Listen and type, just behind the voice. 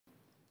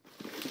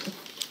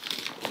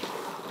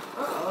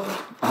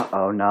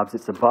No, Nubs,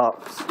 it's a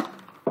box.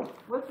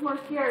 What's more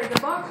scary, the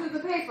box or the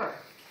paper?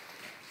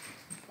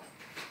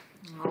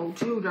 Oh,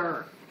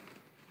 Tudor.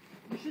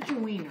 You're such a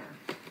wiener.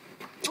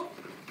 Oh.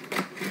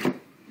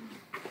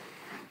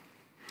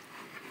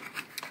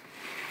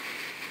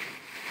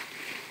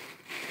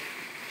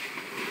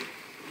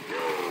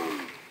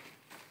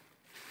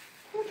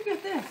 Where'd you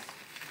get this?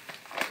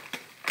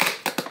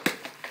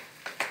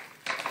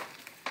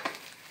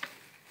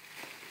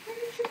 Where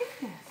did you get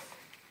this?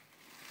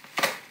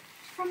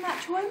 From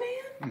that toy man?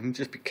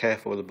 Just be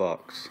careful with the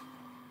box.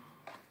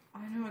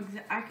 I know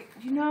exactly.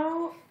 You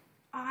know,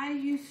 I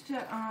used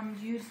to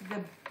use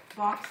the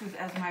boxes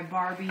as my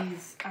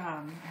Barbie's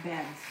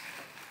beds,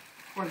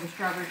 or the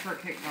strawberry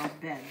shortcake dolls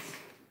beds.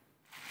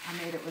 I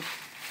made it with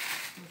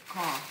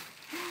cloth.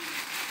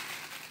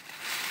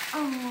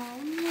 Oh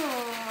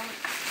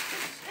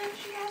look! And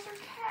she has her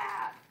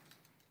cat.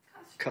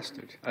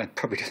 Custard. It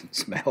probably doesn't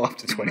smell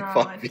after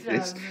 25 years.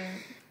 Doesn't.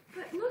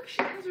 But look,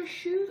 she has her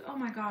shoes. Oh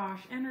my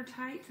gosh, and her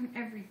tights and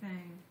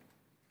everything.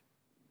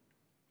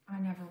 I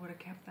never would have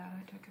kept that.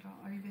 I took it all.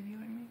 Are you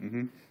videoing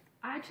me?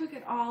 I took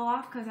it all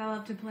off because I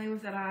love to play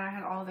with it. I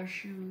had all their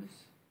shoes.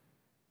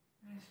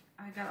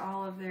 I got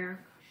all of their...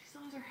 She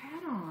still has her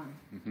hat on.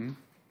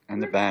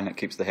 And the band that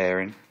keeps the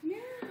hair in. Yeah,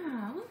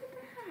 look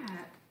at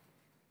that.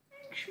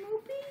 Thanks,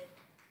 Schmoopy.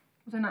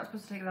 Was I not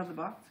supposed to take it out of the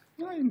box?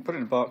 No, you can put it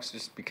in a box.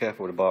 Just be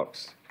careful with the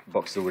box. The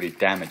box is already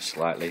damaged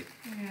slightly.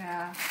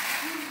 Yeah.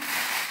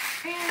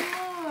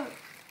 And look.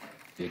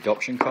 The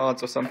adoption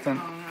cards or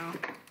something? Oh, no.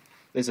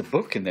 There's a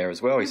book in there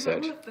as well, he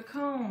said. Look, the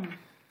comb.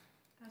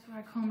 That's where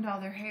I combed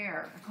all their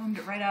hair. I combed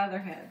it right out of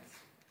their heads.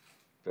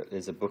 But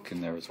there's a book in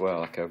there as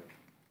well, like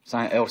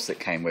something else that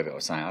came with it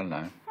or something, I don't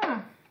know. Huh.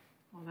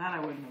 Well, that I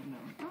wouldn't have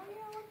known. Oh,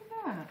 yeah, look at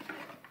that.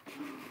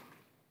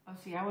 Oh,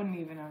 see, I wouldn't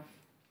even have...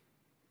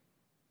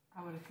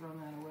 I would have thrown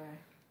that away.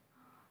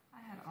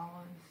 I had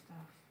all of this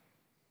stuff.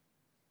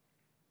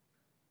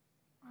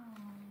 Oh,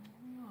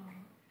 look.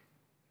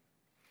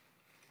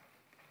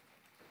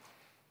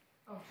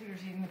 Oh,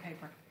 Tudor's eating the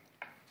paper.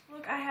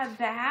 Look, I had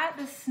that,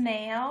 the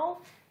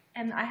snail,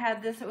 and I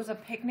had this, it was a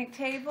picnic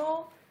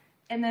table,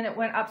 and then it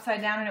went upside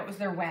down and it was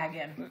their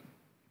wagon.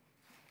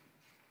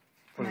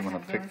 Probably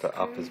want to pick that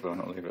up as well,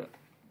 not leave it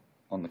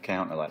on the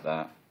counter like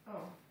that. Oh,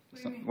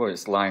 what do you mean? Well,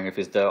 it's lying if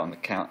there's dirt on the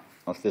counter.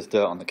 If there's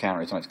dirt on the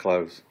counter, it's on its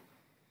clothes.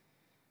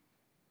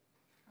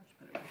 I'll just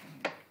put it back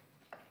in here.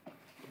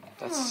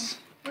 That's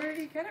Where did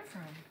he get it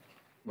from?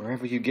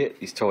 wherever you get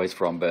these toys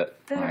from, but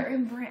They're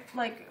in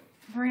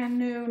brand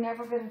new,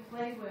 never been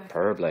played with.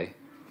 probably.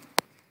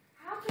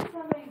 How can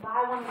somebody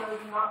buy one of those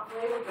and not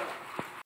play with it?